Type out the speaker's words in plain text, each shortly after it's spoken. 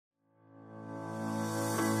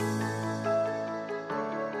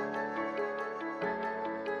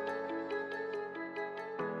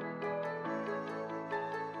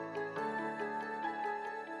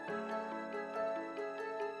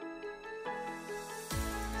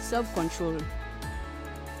self-control,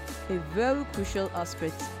 a very crucial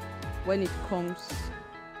aspect when it comes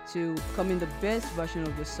to becoming the best version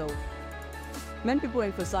of yourself. Many people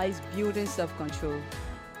emphasize building self-control,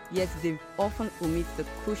 yet they often omit the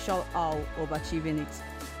crucial how of achieving it.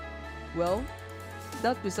 Well,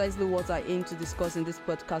 that's precisely what I aim to discuss in this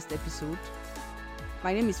podcast episode.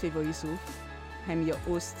 My name is Favor Yusuf. I'm your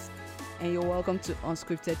host, and you're welcome to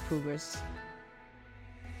Unscripted Progress.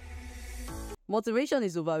 Motivation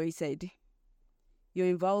is overrated. Your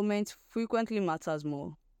environment frequently matters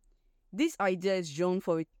more. This idea is drawn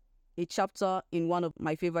from a chapter in one of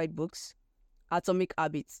my favorite books, Atomic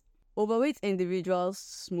Habits. Overweight individuals,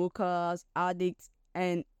 smokers, addicts,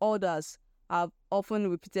 and others have often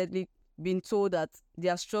repeatedly been told that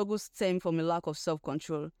their struggles stem from a lack of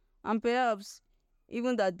self-control, and perhaps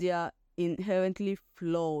even that they are inherently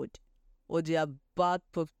flawed or they are bad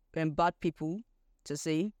people, to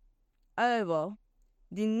say. However,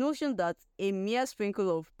 the notion that a mere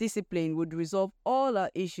sprinkle of discipline would resolve all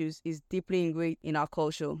our issues is deeply ingrained in our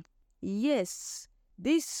culture. Yes,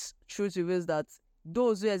 this truth reveals that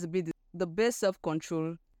those who exhibit the best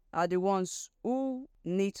self-control are the ones who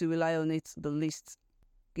need to rely on it the least.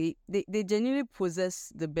 Okay? They genuinely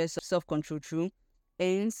possess the best self-control true.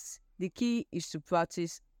 Hence, the key is to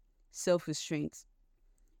practice self-restraint.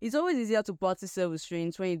 It's always easier to practice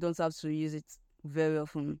self-restraint when you don't have to use it very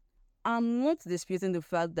often. I'm not disputing the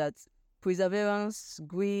fact that perseverance,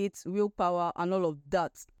 grit, willpower, and all of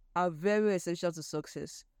that are very essential to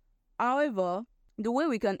success. However, the way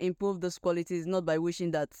we can improve those qualities is not by wishing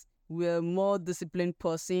that we're a more disciplined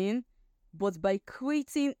person, but by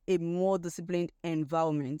creating a more disciplined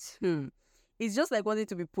environment. It's just like wanting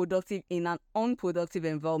to be productive in an unproductive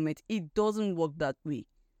environment. It doesn't work that way.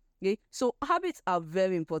 Okay? So habits are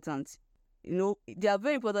very important. They are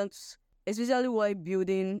very important, especially while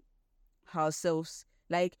building ourselves.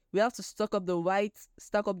 Like, we have to stack up the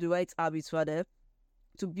right habits rather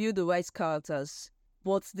to build the right characters.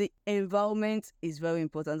 But the environment is very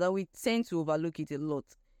important, and we tend to overlook it a lot.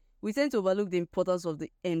 We tend to overlook the importance of the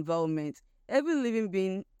environment. Every living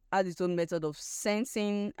being has its own method of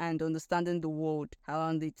sensing and understanding the world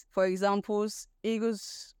around it. For example,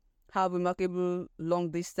 eagles have remarkable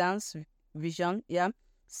long distance vision.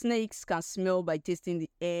 Snakes can smell by tasting the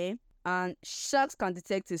air, and sharks can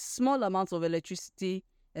detect a small amount of electricity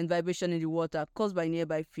and vibration in the water caused by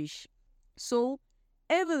nearby fish. So,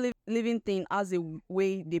 every living thing has a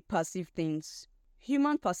way they perceive things.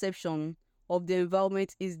 Human perception of the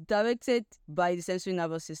environment is directed by the sensory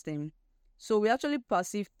nervous system. So we actually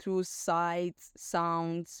perceive through sight,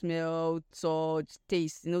 sound, smell, touch,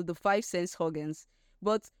 taste, the 5 sense organs.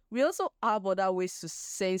 But we also have other ways to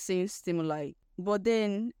sensing stimuli. But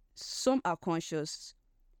then some are conscious,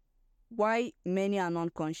 while many are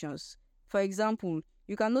non-conscious. For example,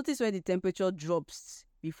 you can notice when the temperature drops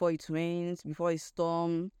before it rains, before a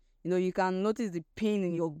storm. You can notice the pain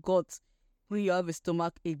in your gut when you have a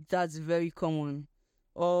stomach ache. That's very common.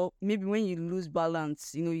 Or maybe when you lose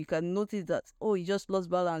balance, you can notice that, you just lost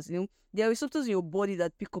balance. There are receptors in your body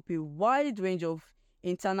that pick up a wide range of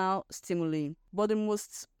internal stimuli. But the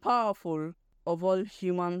most powerful of all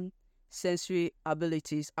human sensory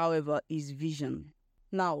abilities, however, is vision.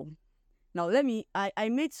 Now, I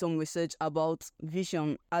made some research about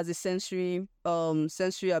vision as a sensory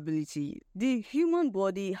ability. The human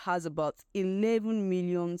body has about 11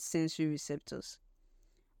 million sensory receptors.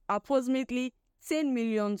 Approximately 10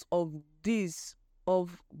 million of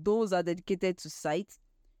those are dedicated to sight.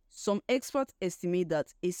 Some experts estimate that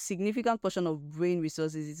a significant portion of brain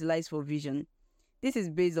resources is utilized for vision. This is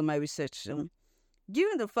based on my research.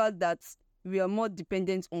 Given the fact that we are more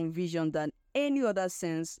dependent on vision than any other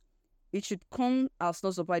sense, it should come as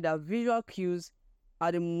no surprise that visual cues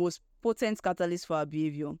are the most potent catalyst for our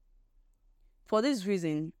behavior. For this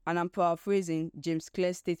reason, and I'm paraphrasing James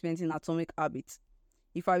Clear's statement in Atomic Habits,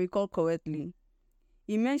 if I recall correctly,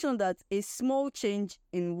 he mentioned that a small change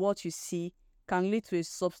in what you see can lead to a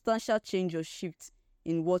substantial change or shift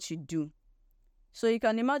in what you do. So you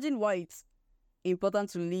can imagine why it's important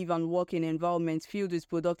to live and work in environments filled with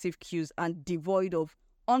productive cues and devoid of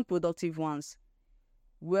unproductive ones.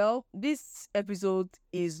 Well, this episode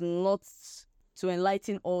is not to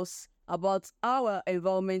enlighten us about how our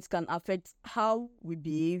environment can affect how we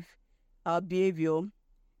behave, our behavior.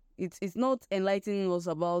 It's not enlightening us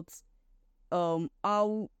about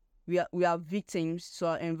how we are victims to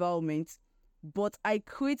our environment. But I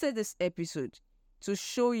created this episode to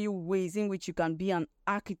show you ways in which you can be an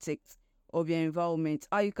architect of your environment,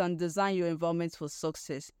 how you can design your environment for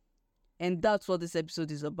success. And that's what this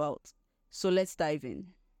episode is about. So let's dive in.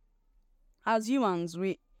 As humans,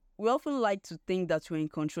 we we often like to think that we're in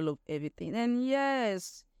control of everything. And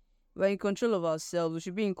yes, we're in control of ourselves. We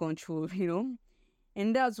should be in control,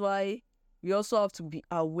 And that's why we also have to be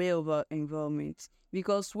aware of our environment.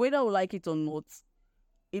 Because whether we like it or not,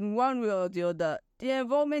 in one way or the other, the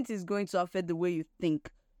environment is going to affect the way you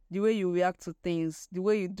think, the way you react to things, the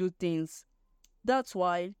way you do things. That's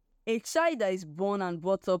why a child that is born and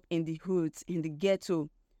brought up in the hoods, in the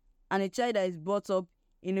ghetto, and a child that is brought up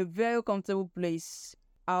in a very comfortable place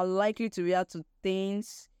are likely to react to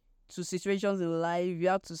things, to situations in life,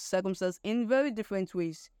 react to circumstances in very different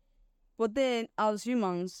ways. But then, as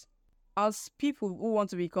humans, as people who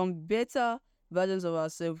want to become better versions of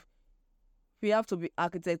ourselves, we have to be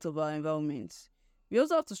architects of our environment. We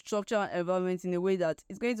also have to structure our environment in a way that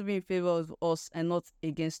it's going to be in favor of us and not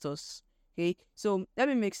against us. Okay, so let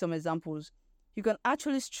me make some examples. You can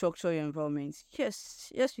actually structure your environment.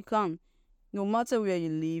 Yes, you can. No matter where you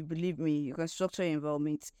live, believe me, you can structure your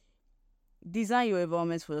environment. Design your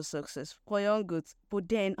environment for your success, for your own good. But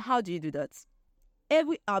then, how do you do that?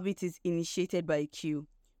 Every habit is initiated by a cue.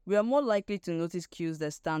 We are more likely to notice cues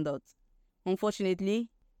that stand out. Unfortunately,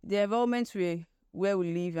 the environment where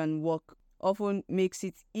we live and work often makes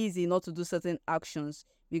it easy not to do certain actions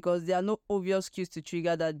because there are no obvious cues to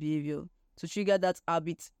trigger that behavior, to trigger that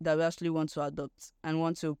habit that we actually want to adopt and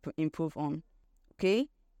want to improve on. Okay?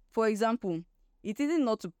 For example, it isn't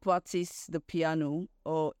not to practice the piano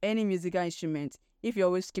or any musical instrument if you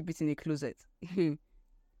always keep it in a closet.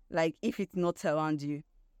 Like if it's not around you.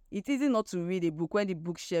 It isn't not to read a book when the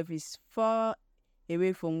bookshelf is far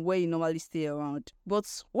away from where you normally stay around. But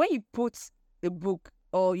when you put a book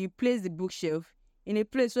or you place the bookshelf in a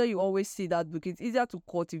place where you always see that book, it's easier to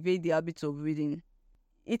cultivate the habit of reading.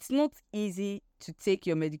 It's not easy to take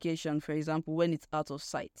your medication, for example, when it's out of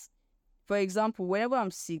sight. For example, whenever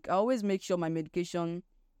I'm sick, I always make sure my medication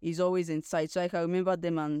is always in sight so I can remember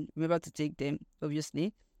them and remember to take them,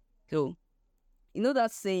 obviously. So, you know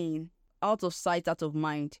that saying, out of sight, out of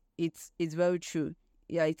mind, it's very true.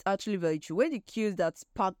 Yeah, it's actually very true. When the cues that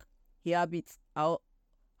spark the habit are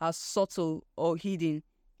subtle or hidden,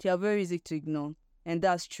 they are very easy to ignore. And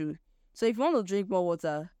that's true. So if you want to drink more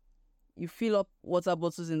water, you fill up water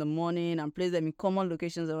bottles in the morning and place them in common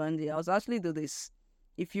locations around the house. Actually do this.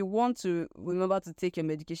 If you want to remember to take your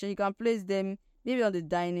medication, you can place them maybe on the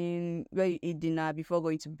dining where you eat dinner before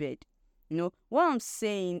going to bed. What I'm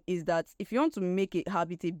saying is that if you want to make a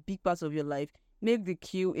habit a big part of your life, make the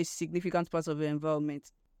cue a significant part of your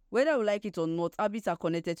environment. Whether you like it or not, habits are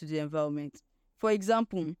connected to the environment. For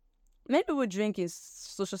example, many people drink in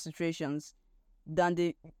social situations than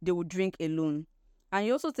they would drink alone. And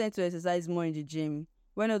you also tend to exercise more in the gym.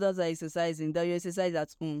 When others are exercising, that you exercise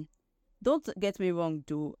at home. Don't get me wrong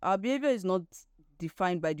though, our behavior is not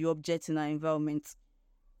defined by the objects in our environment,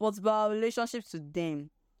 but by our relationships to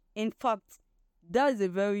them. In fact, that is a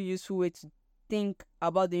very useful way to think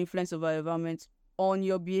about the influence of our environment on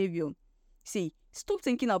your behavior. See, stop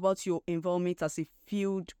thinking about your environment as a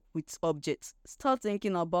field with objects. Start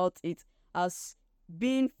thinking about it as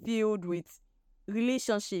being filled with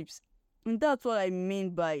relationships. And that's what I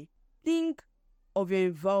mean by think of your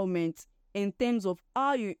environment in terms of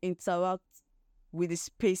how you interact with the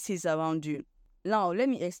spaces around you. Now, let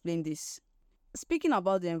me explain this. Speaking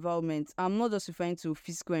about the environment, I'm not just referring to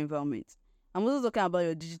physical environment. I'm also talking about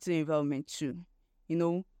your digital environment too.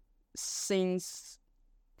 Since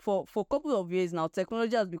for a couple of years now,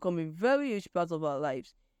 technology has become a very huge part of our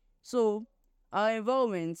lives. So, our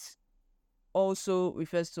environment also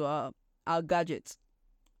refers to our gadgets,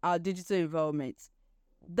 our digital environment.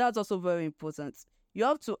 That's also very important. You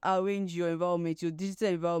have to arrange your environment, your digital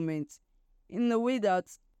environment, in a way that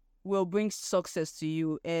will bring success to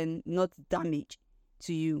you and not damage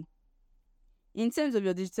to you. In terms of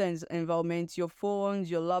your digital environment, your phones,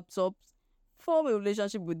 your laptops, form a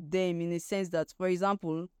relationship with them in a sense that, for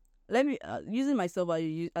example, let me using myself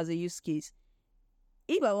as a use case.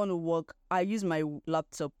 If I want to work, I use my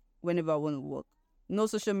laptop whenever I want to work. No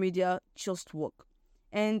social media, just work.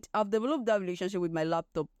 And I've developed that relationship with my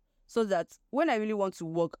laptop so that when I really want to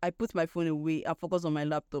work, I put my phone away and focus on my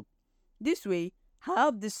laptop. This way, I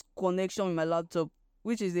have this connection with my laptop,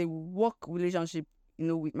 which is a work relationship,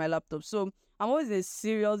 with my laptop. So I'm always in a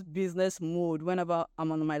serious business mode whenever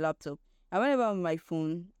I'm on my laptop. And whenever I'm on my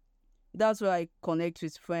phone, that's where I connect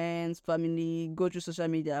with friends, family, go through social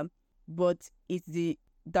media. But it's the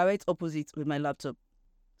direct opposite with my laptop.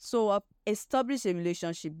 So I've established a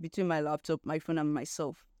relationship between my laptop, my phone, and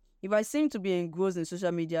myself. If I seem to be engrossed in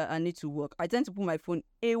social media and need to work, I tend to put my phone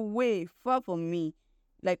away, far from me,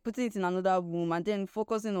 like putting it in another room and then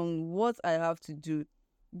focusing on what I have to do.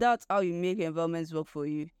 That's how you make environments work for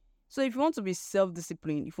you. So if you want to be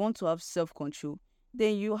self-disciplined, if you want to have self-control,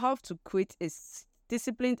 then you have to create a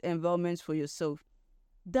disciplined environment for yourself.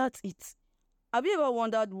 That's it. Have you ever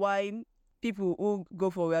wondered why people who go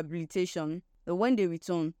for rehabilitation, when they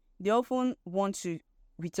return, they often want to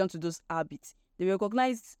return to those habits? They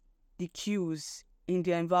recognize the cues in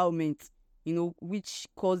the environment, which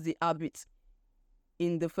cause the habit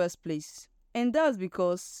in the first place. And that's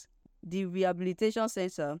because the rehabilitation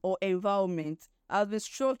center or environment has been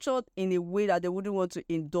structured in a way that they wouldn't want to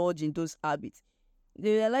indulge in those habits.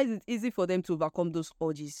 They realize it's easy for them to overcome those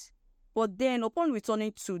urges. But then, upon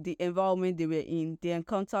returning to the environment they were in, they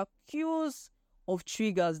encounter cues of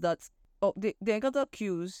triggers they encounter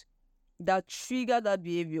cues that trigger that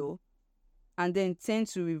behavior and then tend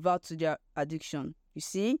to revert to their addiction. You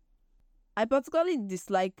see? I particularly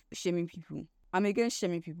dislike shaming people. I'm against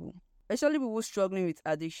shaming people, especially people struggling with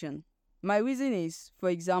addiction. My reason is, for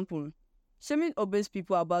example, shaming obese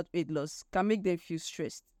people about weight loss can make them feel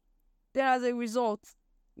stressed. Then as a result,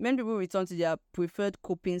 many people return to their preferred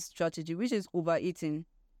coping strategy, which is overeating.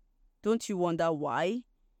 Don't you wonder why?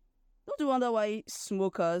 Don't you wonder why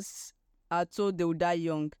smokers are told they will die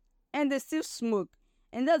young and they still smoke?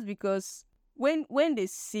 And that's because when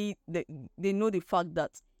they know the fact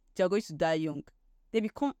that they are going to die young, they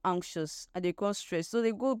become anxious and they become stressed. So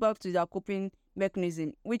they go back to their coping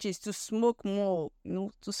mechanism, which is to smoke more,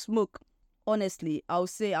 to smoke. Honestly,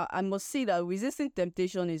 I must say that resisting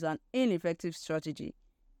temptation is an ineffective strategy.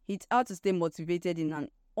 It's hard to stay motivated in an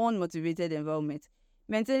unmotivated environment.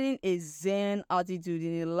 Maintaining a zen attitude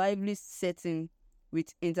in a lively setting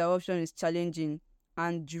with interruption is challenging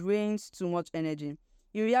and drains too much energy.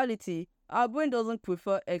 In reality, our brain doesn't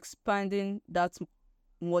prefer expanding that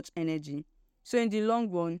much energy. So in the long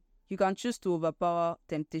run, you can choose to overpower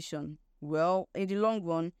temptation. Well, in the long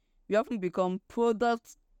run, we often become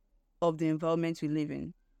products of the environment we live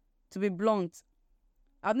in. To be blunt,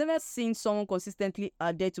 I've never seen someone consistently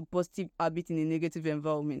adhere to positive habits in a negative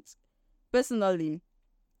environment. Personally,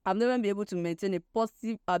 I've never been able to maintain a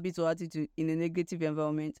positive habit or attitude in a negative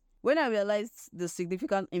environment. When I realized the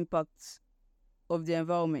significant impact of the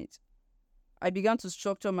environment, I began to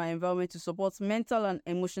structure my environment to support mental and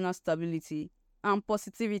emotional stability and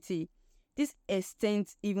positivity. This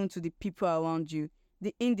extends even to the people around you,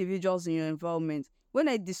 the individuals in your environment. When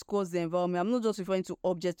I discuss the environment, I'm not just referring to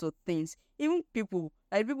objects or things. Even people,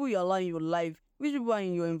 like people you allow in your life, which people are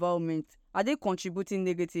in your environment, are they contributing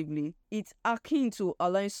negatively? It's akin to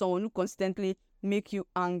allowing someone who constantly make you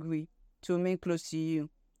angry to remain close to you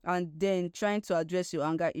and then trying to address your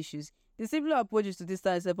anger issues. The simpler approach is to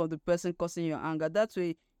distance yourself from the person causing your anger. That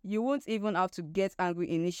way, you won't even have to get angry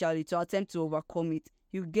initially to attempt to overcome it.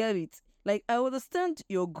 You get it. Like, I understand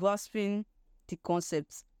you're grasping the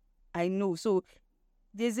concepts. I know. So,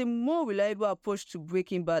 there's a more reliable approach to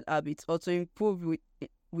breaking bad habits or to improve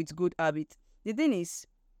with good habits. The thing is,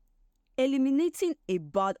 eliminating a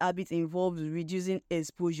bad habit involves reducing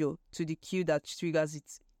exposure to the cue that triggers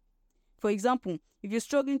it. For example, if you're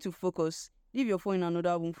struggling to focus, leave your phone in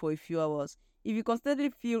another room for a few hours. If you constantly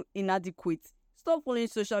feel inadequate, stop following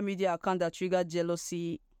social media accounts that trigger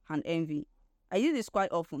jealousy and envy. I do this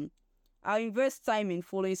quite often. I invest time in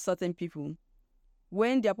following certain people.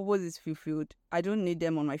 When their purpose is fulfilled, I don't need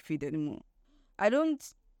them on my feed anymore. I don't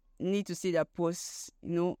need to see their posts,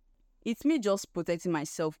 It's me just protecting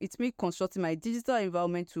myself. It's me constructing my digital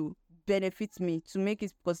environment to benefit me, to make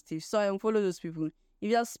it positive. So I unfollow those people.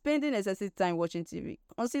 If you are spending excessive time watching TV,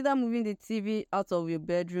 consider moving the TV out of your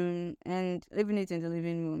bedroom and leaving it in the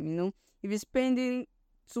living room, If you're spending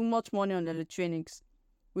too much money on electronics,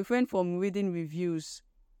 refrain from reading reviews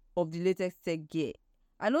of the latest tech gear.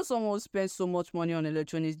 I know someone who spends so much money on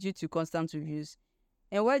electronics due to constant reviews.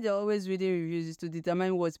 And why they're always reading reviews is to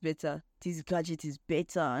determine what's better. This gadget is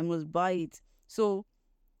better, I must buy it. So,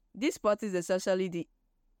 this part is essentially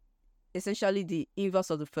the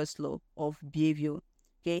inverse of the first law of behavior.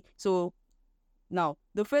 Okay, so now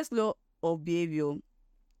the first law of behavior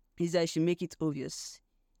is that you should make it obvious.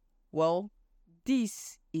 Well,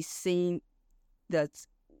 this is saying that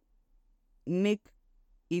make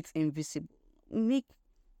it invisible. Make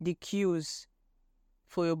the cues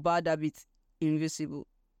for your bad habits invisible.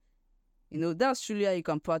 That's truly how you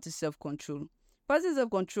can practice self-control. Practice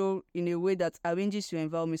self-control in a way that arranges your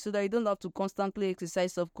environment so that you don't have to constantly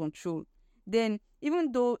exercise self-control. Then,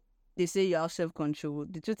 even though they say you have self-control,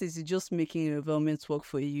 the truth is you're just making your environment work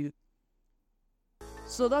for you.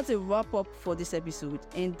 So that's a wrap-up for this episode,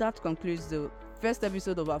 and that concludes the first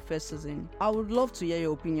episode of our first season. I would love to hear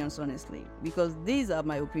your opinions, honestly, because these are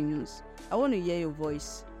my opinions. I want to hear your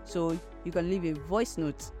voice, so you can leave a voice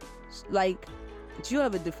note. Like, Do you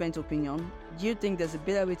have a different opinion? Do you think there's a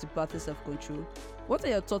better way to practice self-control? What are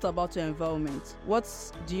your thoughts about your environment? What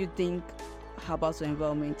do you think about your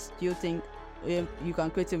environment? Do you think you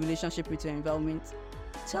can create a relationship with your environment?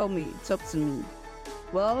 Tell me, talk to me.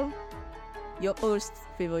 Well, your host,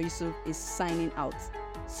 Favor Yusuf, is signing out.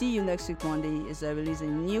 See you next week Monday as I release a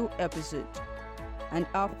new episode. And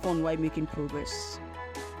have fun while making progress.